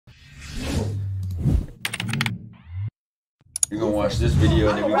We're gonna watch this video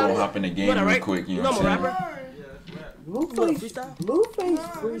and then we're gonna hop in the game real quick. You know what I'm saying? BlueFace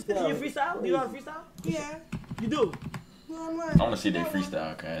freestyle. You freestyle? Do you know how to freestyle? Yeah. You do? I wanna see their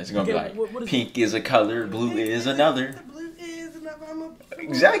freestyle, cause it's gonna be like, pink is a color, blue is another. Blue is another.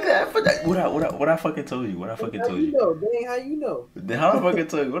 Exactly. What I fucking told you? What I fucking told you? Dang, how you know? Then how I fucking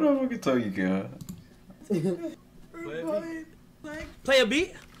told you? What I fucking told you, girl? Play a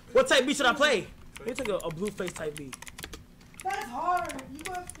beat? What type beat should I play? Let me take a BlueFace type beat. That's hard. You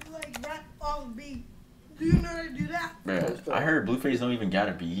must like rap off beat. Do you know how to do that? Bruh, I heard BlueFace don't even got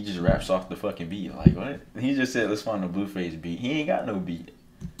a beat. He just raps off the fucking beat. Like, what? He just said, let's find a BlueFace beat. He ain't got no beat.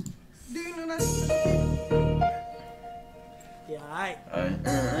 Do you know that? Yeah, alright. Alright.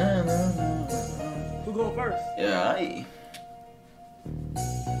 Who going first? Yeah, alright.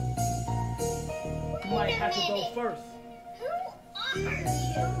 You might have to go first.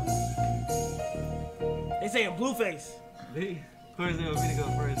 They saying BlueFace. Of course they want me to go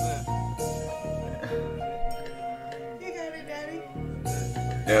first, huh? You got it, Daddy.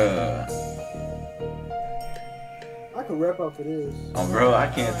 Yeah. I can rap out for this. Oh, bro, I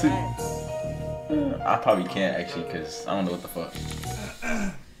can too. I probably can't actually, cause I don't know what the fuck.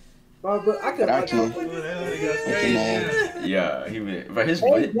 But I can. Yeah, he would. But his Hey,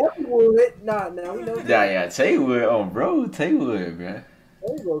 would. Debbie would. Nah, we know. Yeah, Tay would. Oh, bro, Tay would, bro.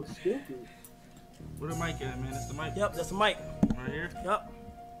 They go stupid. Where the mic at, man? It's the mic. Yep, that's the mic. Right here? Yep.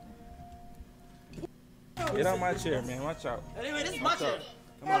 Get out my chair, man. Watch out. Anyway, this is my chair.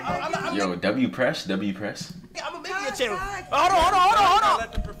 Yo, W press. I'm gonna make you a chair. Hold on.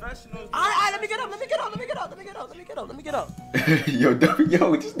 Let the professionals. Alright, let me get up.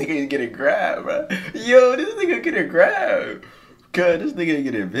 Yo, this nigga is getting grabbed, bro. Yo, this nigga getting grabbed. God, this nigga ain't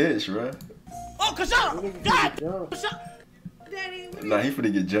getting bitch, bro. Oh, Kashana! God! Kashana! Daddy, Nah, he finna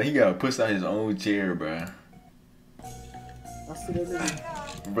get jumped. He gotta push out his own chair, bro. I see that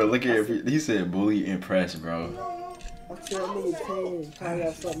nigga. Bro, look at it. He said bully impressed, bro. I see that nigga saying, I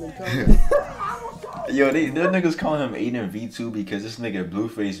got something in common. Yo, them niggas calling him Aiden V2 because this nigga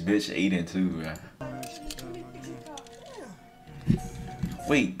BlueFace bitch Aiden too, bro.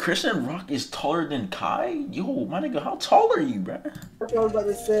 Wait, Christian Rock is taller than Kai? Yo, my nigga, how tall are you, bro? That's what I was about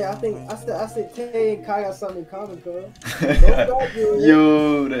to say. I said Tay and Kai got something in common, cuz.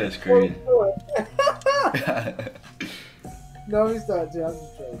 Yo, that's crazy. No, he's not, dude. I'm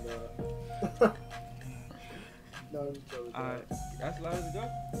just trying, dog. No, I'm just trying. Alright, that's loud as it go?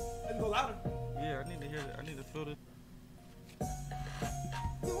 Let's go louder. Yeah, I need to hear it. I need to feel it.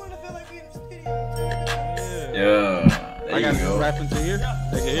 we want to feel like we in the studio. Yeah, there I got you to go. rap into here.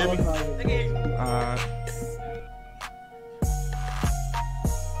 They can hear me? Alright.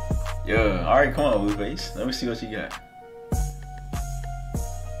 Yeah, alright, come on, BlueFace. Let me see what you got.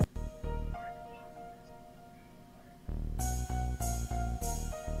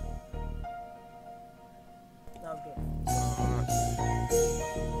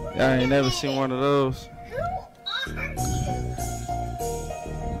 I ain't never seen one of those.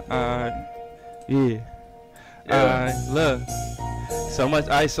 Look. So much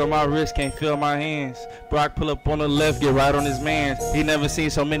ice on my wrist, can't feel my hands. Brock pull up on the left, get right on his man. He never seen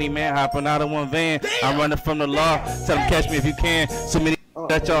so many men hopping out of one van. I'm running from the law, tell him catch me if you can. So many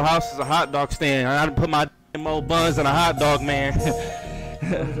at your house is a hot dog stand. I done put my more buns in a hot dog, man.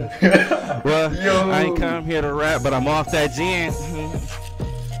 Well, I ain't come here to rap, but I'm off that gin.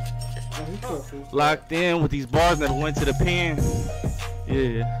 Locked in with these bars, never went to the pen.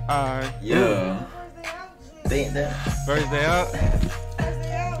 Yeah, alright. Yeah. First day out.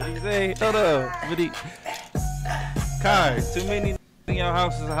 What do you say? Hold up. Kai, too many in your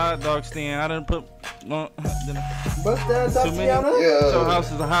house is a hot dog stand. I done put Bust down, too many. Tatiana. Your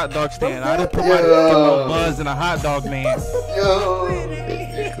house is a hot dog stand. I done put my little buzz in a hot dog man. Yo.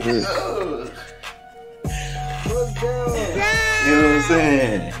 Bust down. You know what I'm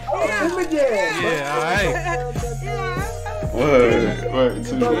saying? Yeah, alright. Word,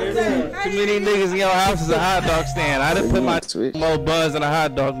 too. Too many niggas in your house is a hot dog stand. I done put my more buzz in a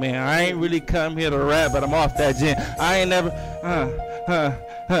hot dog man. I ain't really come here to rap, but I'm off that gin. I ain't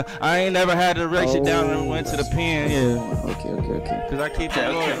never had to wreck shit down and went to the pen. Yeah. Okay. Cause I keep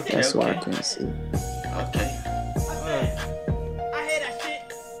it going. That's why I couldn't see. Okay. I hear that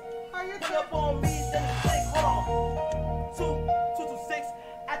shit. How you up on me? Then the stick. Hold on. 226.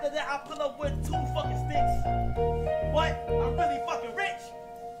 After that, I pull up with 2 fucking sticks. What? I'm really fucking rich.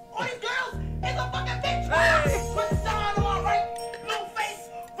 All these girls is a fucking bitch. Hey. Put Sean on my right, BlueFace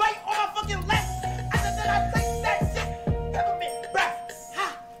right on my fucking left. After that, I take that shit. Peppermint breath.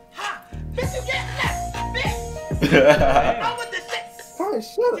 Ha. Bitch, you get left, bitch. I'm with the shit. Hey,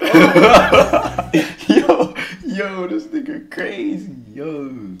 shut up. Yo, this nigga crazy. Yo.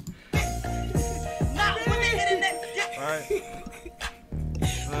 Not when they hit it next. Alright.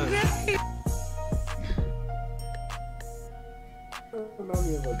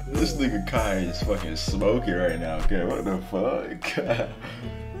 This nigga Kai is fucking smoking right now. Okay, what the fuck?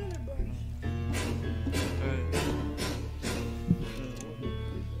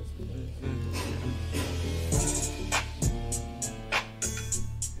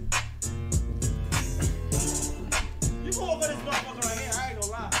 You go over this motherfucker right here. I ain't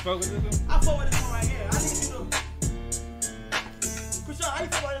gonna lie. Fuck with this one? I fuck with this one right here. I need you to. Krishan, how you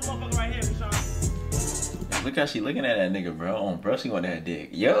feel about this motherfucker right here, Krishan? Look how she looking at that nigga, bro. On bro, she want that dick.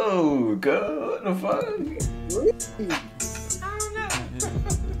 Yo, go. What the fuck? I don't know.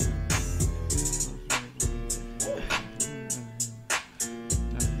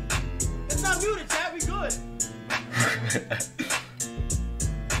 It's not muted, chat. We good.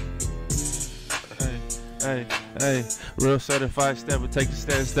 Hey, real certified stepper, take the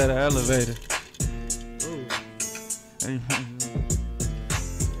stairs instead of elevator. Hey.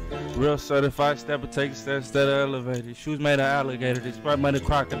 Real certified stepper, take the stairs instead of elevator. Shoes made of alligator, they spread made of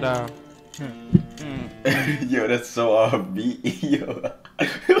crocodile. Yo, that's so offbeat. Yo.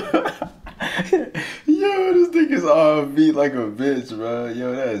 Yo, this nigga's offbeat like a bitch, bro.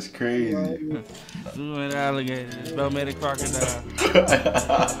 Yo, that is crazy. Shoes made of alligator, they spread made of crocodile.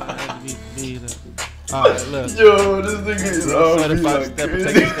 Alright, look. Yo, this nigga is offbeat like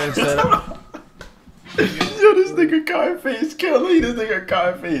crazy. Yo, this nigga Kai face Kelly. This nigga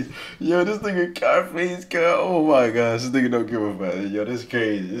Kai face. Yo, this nigga Kai face Kelly. Oh my gosh, this nigga don't give a fuck. Yo, this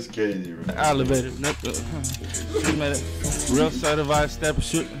crazy. This crazy, bro. Elevator. Shoes made it. Real certified stepper.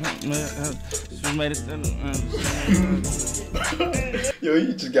 Shoes made it. Yo,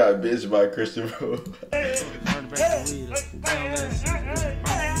 you just got bitched by Christian, bro.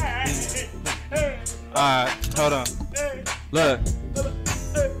 Alright, hold on. Look.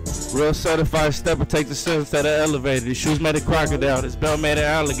 Real certified stepper, take the stairs instead of elevator. These shoes made of crocodile, this belt made of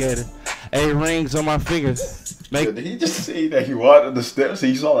alligator. 8 rings on my fingers. Yo, did he just say that he walked up the steps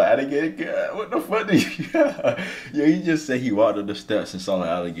and he saw the alligator? God, what the fuck did he... Yo, he just said he walked up the steps and saw the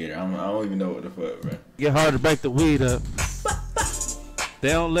alligator. I don't even know what the fuck, bro. Get hard to break the weed up.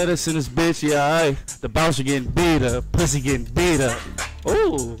 They don't let us in this bitch, yeah, alright. The bouncer getting beat up, pussy getting beat up.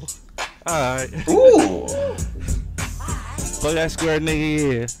 Ooh. Alright. Ooh. Fuck that square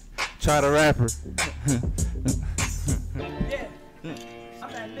nigga, yeah. Try to rapper. Yeah. I'm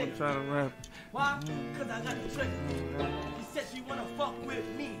that nigga. Try to rap. Why? Cause I got the trick. He said she wanna fuck with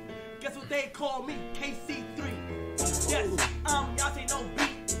me. Guess what they call me? KC3. Yes, y'all say no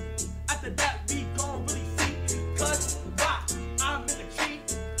beat. After that, we gon' really see. Cause why? I'm in the tree.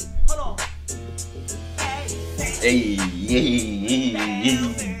 Hold on. Hey,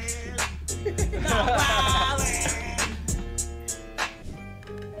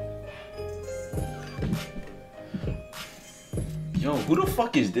 Yo, who the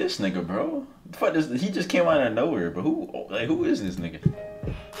fuck is this nigga, bro? The fuck is, he just came out of nowhere, but who is this nigga?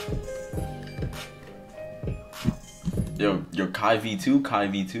 Yo, Kai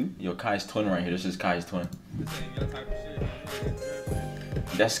V2? Yo, Kai's twin right here. This is Kai's twin.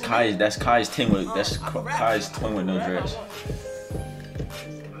 That's Kai's twin with Kai's twin with no dress.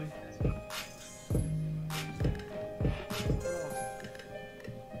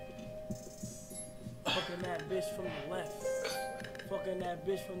 Fucking that bitch from the left. Fucking that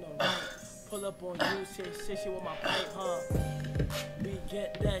bitch from the right. Pull up on you, say she want my pipe, huh? We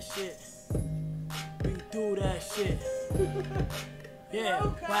get that shit. We do that shit. Yeah,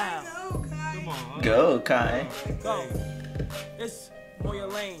 wow. Come on. Go, Kai. Go. It's on your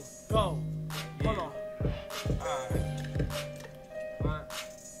lane. Go. Hold on. Alright.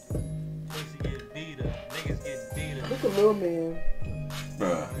 Pussy get beat up. Niggas get beat up. Look at little man.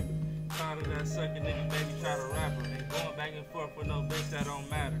 Bruh. Tired of that sucker nigga, baby, try to rap her. They going back and forth with no bitch that don't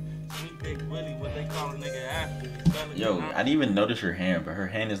matter. Sweet dick Willie, what they call a nigga after. Yo, I didn't even notice her hand, but her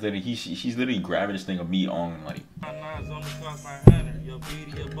hand is literally, she's literally grabbing this thing of meat on, like. My nines only cost my 100. Yo,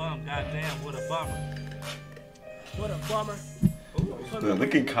 beady a bum, goddamn, what a bummer. What a bummer.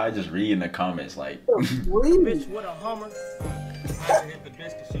 Look at Kai just reading the comments, like. Bitch, what a hummer. I had to hit the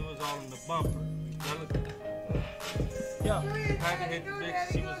bitch cause she was all in the bumper. Yo. I had to hit the bitch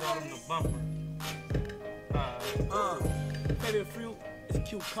cause she was all in the bumper. Favorite fruit is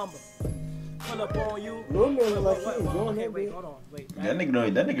cucumber. Pull up on you. Little man look like he ain't going Okay, that wait, bit. hold on. Wait. That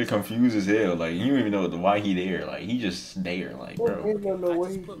nigga confused as hell. Like, he don't even know why he there. Like, he just there. Like, Little bro. man don't know I what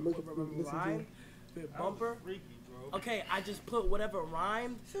just he's put looking for. rhyme with bumper. Freaky, bro. Okay, I just put whatever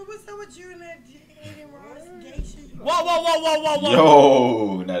rhymed. So what's up with you and that Aiden Ross gay shit? Whoa.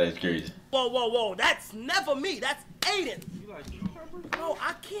 Yo, nah, that's crazy. Whoa. That's never me. That's Aiden. Bro,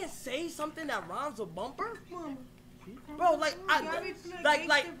 I can't say something that rhymes with bumper. Bro, like,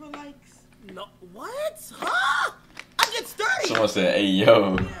 no, what? Huh? I get sturdy. Someone said, "Hey,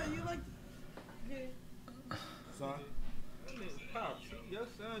 yo." Yeah, you like. Son, your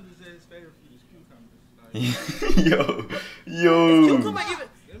son just said his favorite food is cucumbers. Like, yo. Cucumber even. them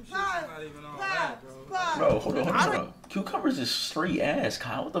shit's not even all that, bro. Bro, hold on. Cucumbers is straight ass,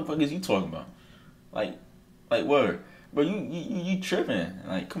 Kyle. What the fuck is you talking about? Like what? Bro, you tripping?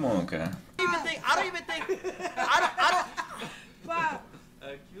 Like, come on, Kyle. I don't even think.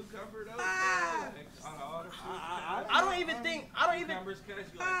 A cucumber though? I don't even think. Cucumbers, Cass?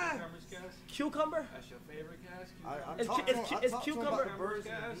 You like cucumbers, Cass? Cucumber? That's your favorite, Cass? Is cucumber? Cucumbers,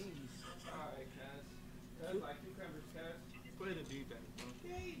 Cass? Alright, Cass. That's like cucumbers, Cass. Play the beat back, bro.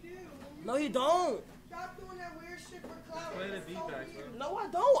 Yeah, you do. No, you don't. Stop doing that weird shit for clout. Play the It's beat so back, weird. bro. No, I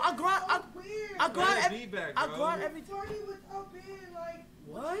don't. I grind. So weird. I grind Play the every. beat back, I bro. grind every. You're funny without being like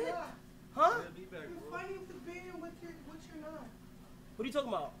What? you're not. Huh? Play the beat back, You're bro. funny with being what you're not. What are you talking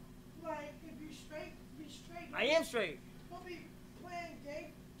about? Like if you're straight, be straight. I am straight. Don't be playing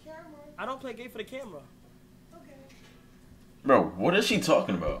gay camera. I don't play gay for the camera. Okay. Bro, what is she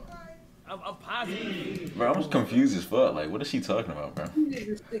talking about? Alright. I'm positive. Bro, I'm confused as fuck. Like, what is she talking about, bro? You need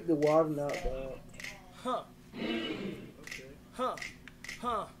to stick the water out, dog. Huh. Huh.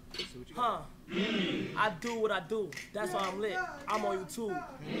 I do what I do. That's why I'm lit. I'm on YouTube.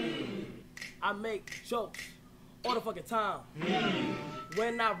 I make jokes all the fucking time.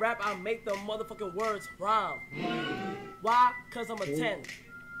 When I rap, I make the motherfucking words rhyme. Why? Cause I'm a 10.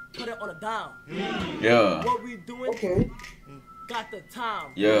 Put it on a dime. Yeah. What we doing? Okay. Got the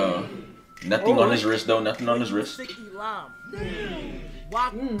time. Yeah. Nothing on his wrist, though. Nothing on his wrist. Sticky lime.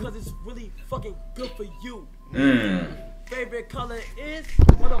 Why? Cause it's really fucking good for you. Favorite color is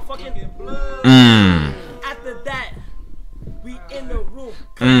motherfucking blood. After that, we in the room.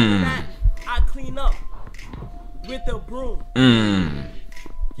 After that, I clean up with the broom.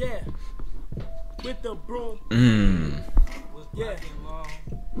 Yeah, with the broom. Was Yeah. black and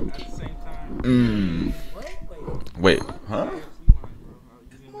long at the same time. What? Wait, huh?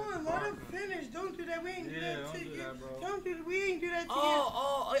 Come on, let him finish. Don't do that. We ain't do Yeah, that don't to do you. that, bro. Don't do that. We ain't do that to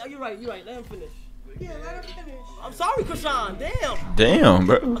Oh, you're right. Let him finish. you. Yeah, let him finish. I'm sorry, Krishan. Damn. Damn,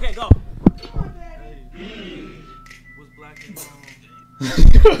 bro. Okay, go. Come on, Daddy. Hey, was black and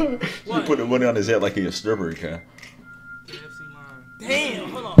long. You put the money on his head like he a stripper, Kyle. KFC line. Damn.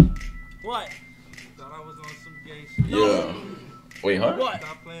 Hold on. What? Thought I was on some gay shit. Yeah. Wait, huh? What?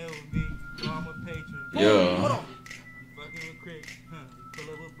 Stop playing with me. You know I'm a patron. Yeah. Hold on. You fucking with Crick. Huh. You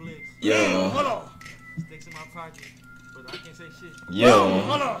pull up with Blix. Yeah. Hold on. Sticks in my pocket. But I can't say shit. Yeah.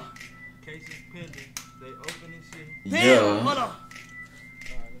 Hold on. Cases pending. They open and shit. Damn. Yeah. Hold on. Alright,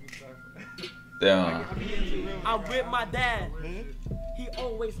 let me start. Damn. I'm with my dad. He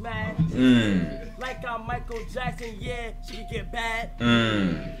always mad. Like I'm Michael Jackson, yeah, she can get bad.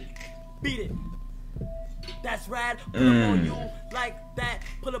 Beat it. That's rad. Pull up on you like that.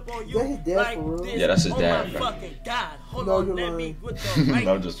 Pull up on you Is that his dad like for real? this. Yeah, that's his oh dad, my bro. fucking God. Hold No, on, you're let me lying. with the right.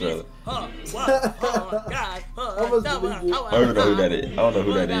 No, I'm just trolling. Huh? What? Oh my God. I must believe you. I don't even know who that is. I don't know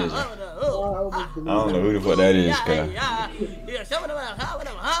who that is. I almost believe I don't know who the fuck that is, Kyle.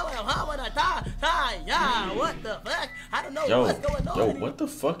 Yeah, what the fuck? I don't know Yo, what's going on. yo, what the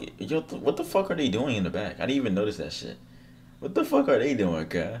fuck? Yo, what the fuck are they doing in the back? I didn't even notice that shit. What the fuck are they doing,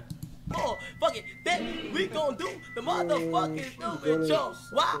 Kyle? Oh, fuck it. Then we gon' do the motherfucking stupid show.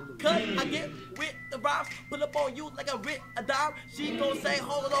 Why? Cause I get with the rhymes. Pull up on you like I'm with a dime. She gon' say,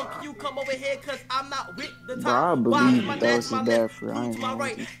 hold on, can you come over here? Cause I'm not with the time. Bro, I Why? believe My that dad's was his my dad left, for- I you ain't to my gonna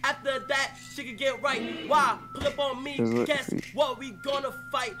right. lie. After that, she can get right. Why? Pull up on me. Cause look, Guess see. what? We gonna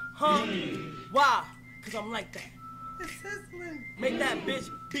fight, huh? Why? Cause I'm like that. It's sizzling. Make that bitch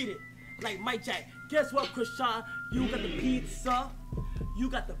beat it like Mike Jack. Guess what, Krishan? You got the pizza. You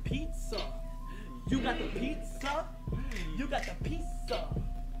got the pizza. You got the pizza. You got the pizza.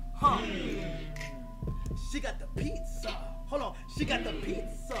 Huh? She got the pizza. Hold on. She got the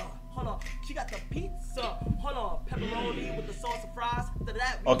pizza. Hold on. She got the pizza. Hold on. Pepperoni with the sauce and fries. After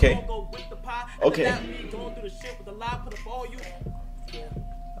that, we Okay. gon' go with the pie. After Okay. that, we gon' do the shit with the live. Put it for you. Yeah.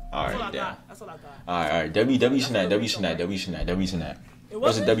 That's all I Alright, yeah. got. That's all I got. Alright. W Cenat. That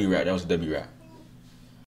was a W rap.